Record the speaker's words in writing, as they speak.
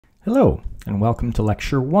Hello, and welcome to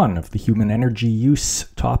Lecture 1 of the Human Energy Use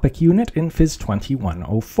topic unit in PHYS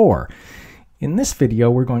 2104. In this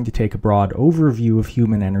video, we're going to take a broad overview of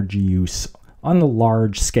human energy use on the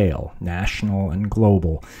large scale, national and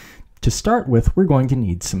global. To start with, we're going to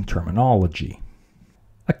need some terminology.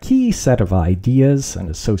 A key set of ideas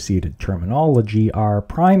and associated terminology are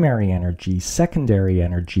primary energy, secondary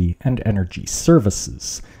energy, and energy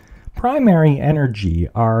services. Primary energy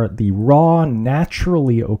are the raw,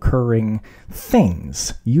 naturally occurring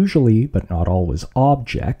things, usually but not always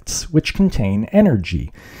objects, which contain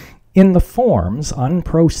energy, in the forms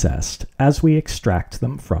unprocessed as we extract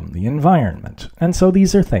them from the environment. And so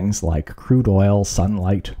these are things like crude oil,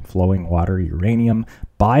 sunlight, flowing water, uranium,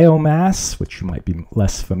 biomass, which you might be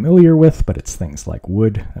less familiar with, but it's things like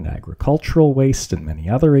wood and agricultural waste and many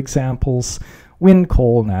other examples, wind,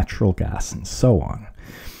 coal, natural gas, and so on.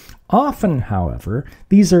 Often, however,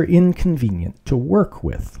 these are inconvenient to work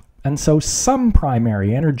with, and so some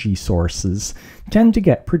primary energy sources tend to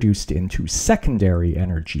get produced into secondary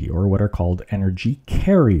energy, or what are called energy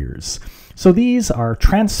carriers. So these are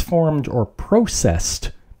transformed or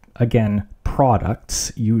processed, again,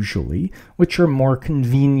 products, usually, which are more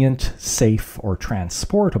convenient, safe, or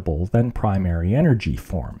transportable than primary energy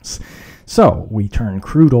forms. So we turn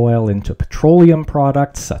crude oil into petroleum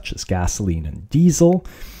products, such as gasoline and diesel.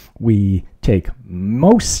 We take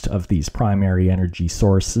most of these primary energy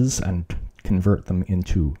sources and convert them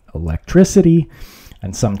into electricity,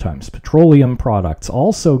 and sometimes petroleum products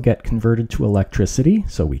also get converted to electricity,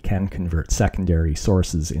 so we can convert secondary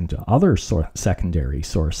sources into other secondary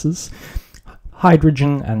sources,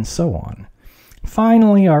 hydrogen, and so on.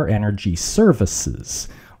 Finally, our energy services.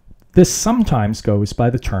 This sometimes goes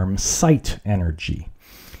by the term site energy.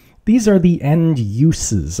 These are the end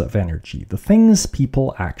uses of energy, the things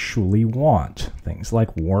people actually want, things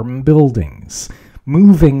like warm buildings,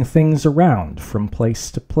 moving things around from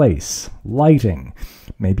place to place, lighting,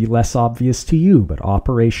 maybe less obvious to you, but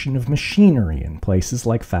operation of machinery in places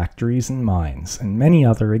like factories and mines, and many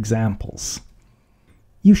other examples.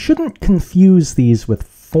 You shouldn't confuse these with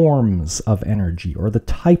forms of energy or the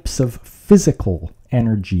types of physical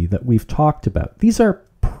energy that we've talked about. These are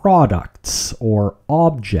products or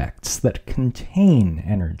objects that contain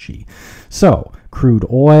energy. So, crude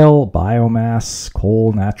oil, biomass,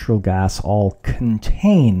 coal, natural gas all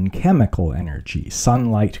contain chemical energy.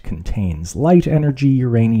 Sunlight contains light energy,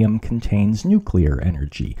 uranium contains nuclear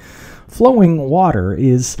energy. Flowing water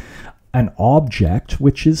is an object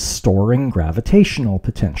which is storing gravitational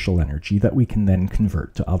potential energy that we can then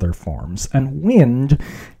convert to other forms. And wind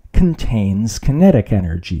contains kinetic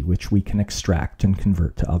energy, which we can extract and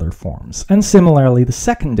convert to other forms. And similarly, the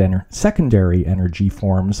secondary energy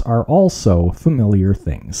forms are also familiar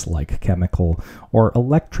things like chemical or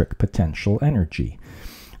electric potential energy.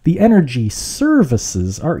 The energy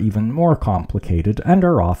services are even more complicated and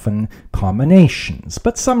are often combinations,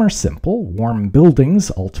 but some are simple. Warm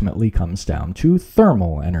buildings ultimately comes down to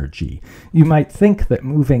thermal energy. You might think that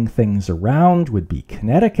moving things around would be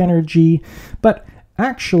kinetic energy, but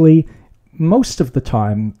actually, most of the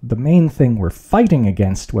time, the main thing we're fighting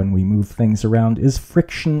against when we move things around is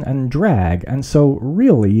friction and drag, and so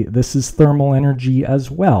really this is thermal energy as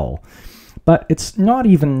well. But it's not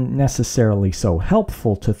even necessarily so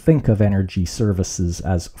helpful to think of energy services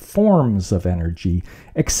as forms of energy,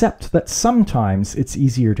 except that sometimes it's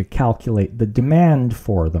easier to calculate the demand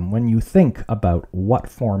for them when you think about what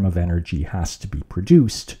form of energy has to be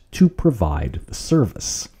produced to provide the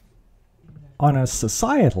service. On a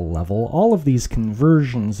societal level, all of these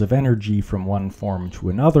conversions of energy from one form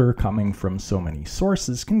to another coming from so many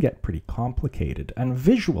sources can get pretty complicated, and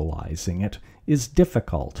visualizing it is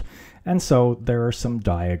difficult. And so there are some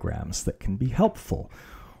diagrams that can be helpful.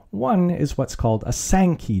 One is what's called a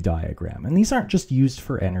Sankey diagram, and these aren't just used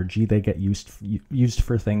for energy, they get used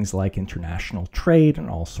for things like international trade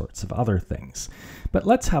and all sorts of other things. But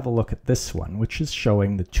let's have a look at this one, which is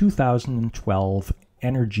showing the 2012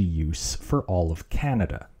 energy use for all of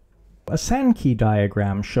Canada. A Sankey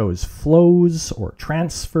diagram shows flows or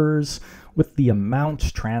transfers with the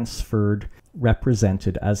amount transferred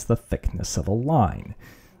represented as the thickness of a line.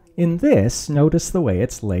 In this, notice the way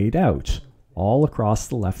it's laid out. All across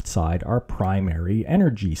the left side are primary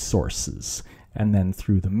energy sources, and then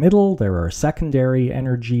through the middle there are secondary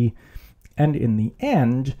energy, and in the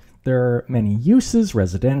end there are many uses: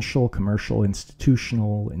 residential, commercial,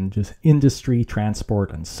 institutional, industry,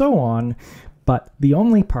 transport, and so on. But the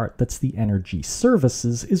only part that's the energy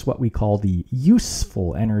services is what we call the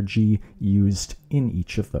useful energy used in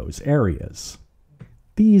each of those areas.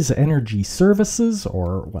 These energy services,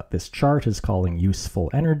 or what this chart is calling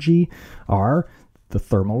useful energy, are the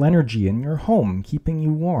thermal energy in your home keeping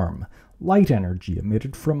you warm, light energy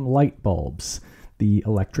emitted from light bulbs, the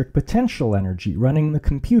electric potential energy running the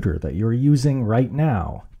computer that you're using right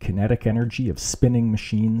now, kinetic energy of spinning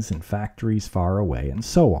machines in factories far away, and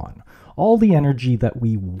so on. All the energy that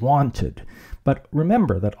we wanted. But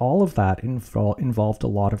remember that all of that involved a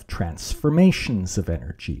lot of transformations of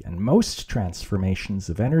energy, and most transformations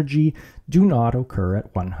of energy do not occur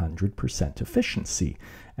at 100% efficiency.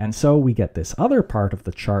 And so we get this other part of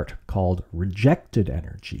the chart called rejected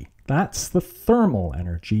energy. That's the thermal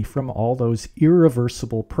energy from all those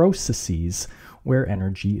irreversible processes where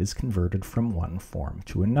energy is converted from one form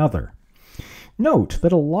to another. Note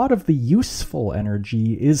that a lot of the useful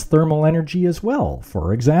energy is thermal energy as well.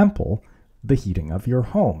 For example, the heating of your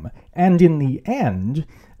home. And in the end,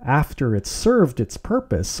 after it's served its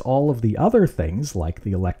purpose, all of the other things, like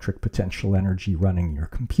the electric potential energy running your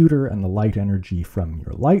computer and the light energy from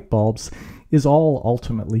your light bulbs, is all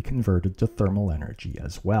ultimately converted to thermal energy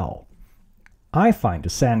as well. I find a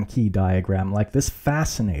Sankey diagram like this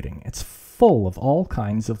fascinating. It's full of all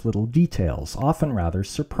kinds of little details, often rather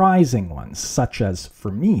surprising ones, such as, for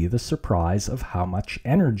me, the surprise of how much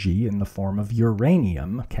energy in the form of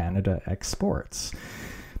uranium Canada exports.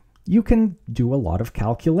 You can do a lot of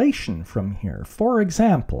calculation from here. For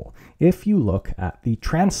example, if you look at the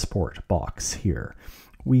transport box here,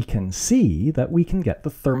 we can see that we can get the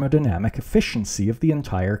thermodynamic efficiency of the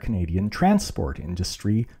entire Canadian transport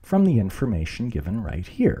industry from the information given right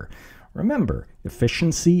here. Remember,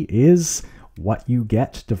 efficiency is what you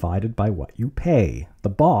get divided by what you pay. The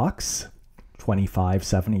box,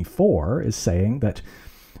 2574, is saying that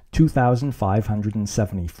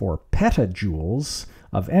 2,574 petajoules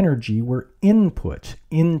of energy were input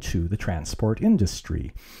into the transport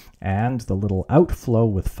industry. And the little outflow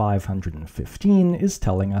with 515 is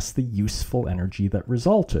telling us the useful energy that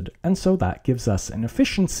resulted. And so that gives us an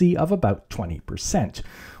efficiency of about 20%,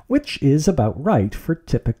 which is about right for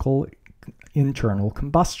typical internal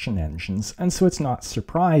combustion engines. And so it's not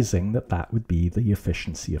surprising that that would be the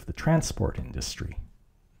efficiency of the transport industry.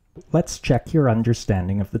 Let's check your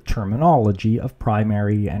understanding of the terminology of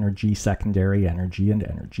primary energy, secondary energy, and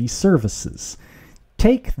energy services.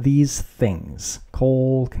 Take these things,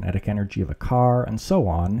 coal, kinetic energy of a car, and so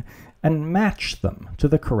on, and match them to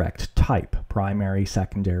the correct type, primary,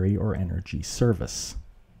 secondary, or energy service.